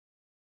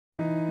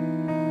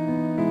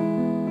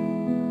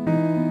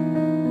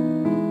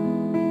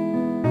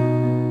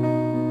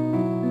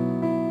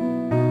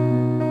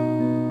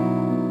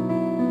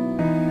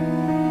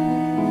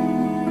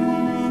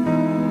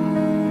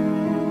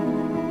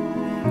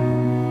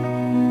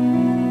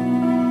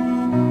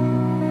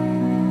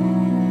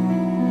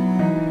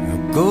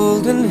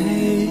golden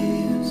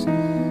haze.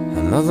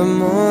 Another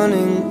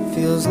morning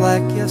feels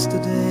like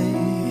yesterday.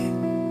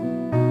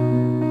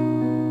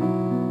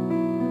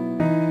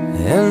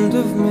 End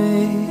of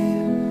May,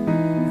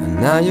 and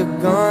now you're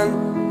gone,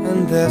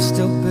 and there's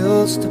still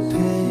bills to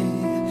pay.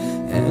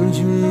 And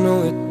you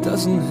know it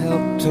doesn't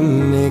help to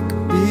make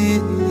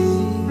believe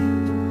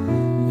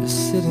you're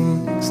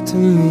sitting next to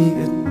me.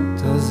 It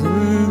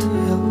doesn't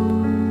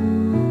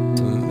help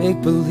to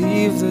make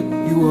believe that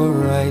you are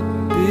right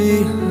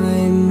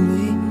behind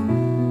me,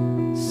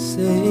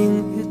 saying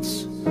it's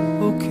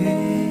okay.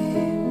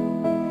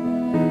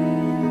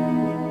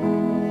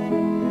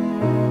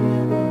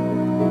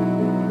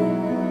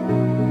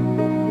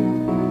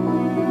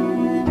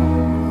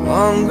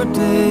 Longer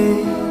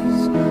days,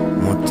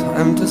 more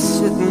time to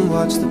sit and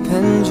watch the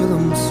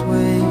pendulum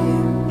sway.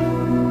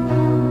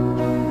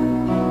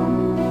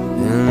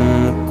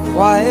 In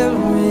quiet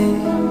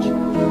rage,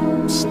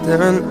 I'm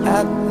staring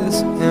at this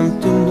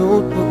empty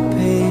notebook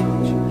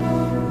page.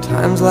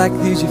 Times like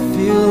these you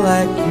feel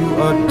like you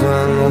are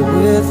done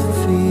with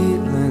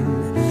feeling.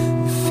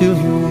 You feel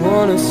you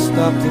wanna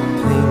stop the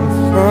pain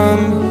from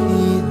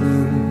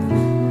healing,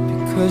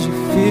 because you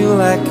feel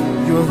like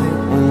you're the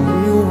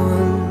only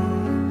one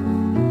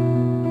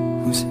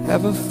who's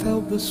ever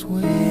felt this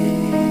way.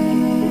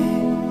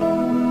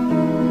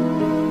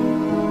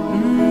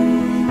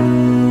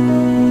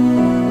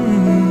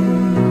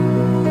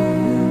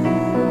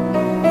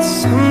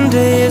 Some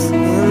days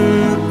in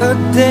a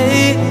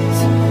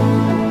daze,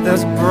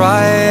 there's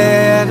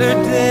brighter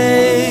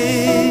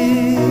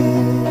days.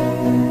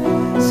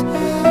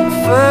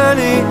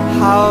 Funny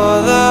how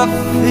the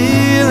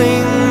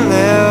feeling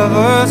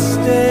never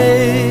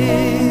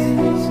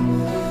stays,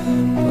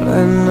 but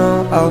I know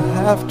I'll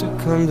have to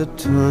come to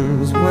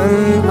terms when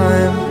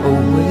I'm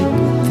awake.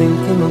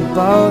 Thinking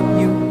about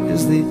you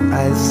is the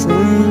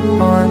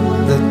icing on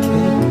the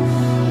cake.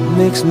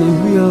 Makes me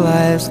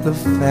realize the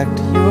fact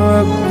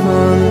you're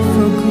gone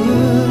for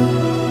good.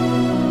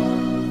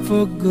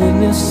 For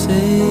goodness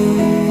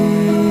sake.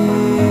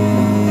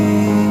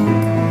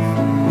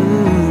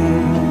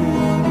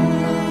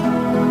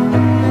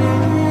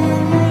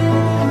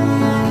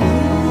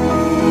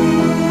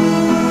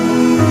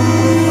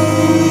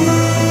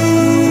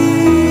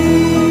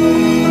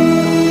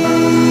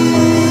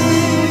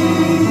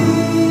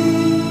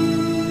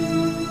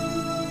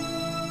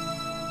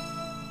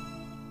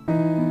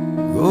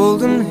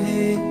 Golden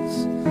haze,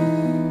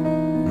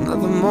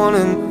 another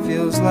morning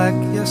feels like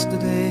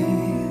yesterday.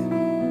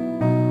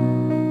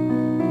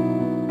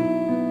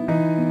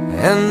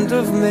 End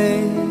of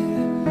May,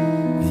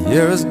 the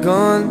year is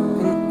gone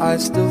and I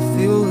still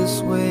feel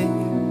this way.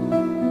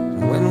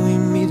 And when we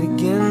meet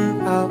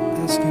again, I'll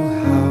ask you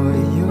how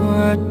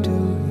you're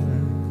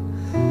doing,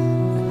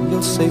 and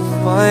you'll say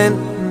fine,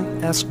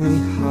 and ask me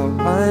how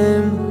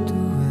I'm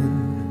doing.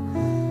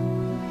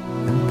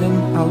 And then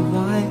I'll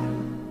lie,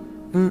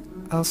 and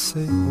I'll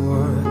say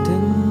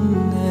ordinary.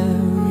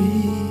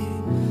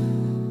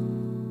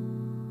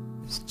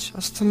 It's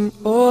just an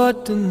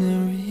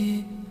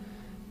ordinary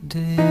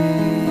day.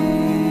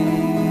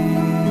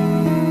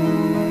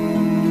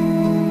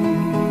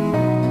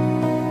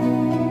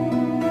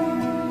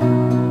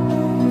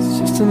 It's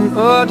just an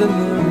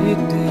ordinary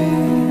day.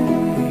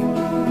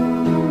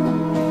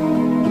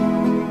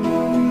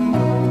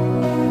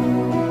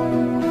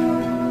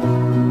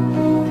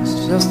 It's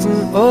just an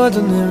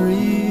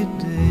ordinary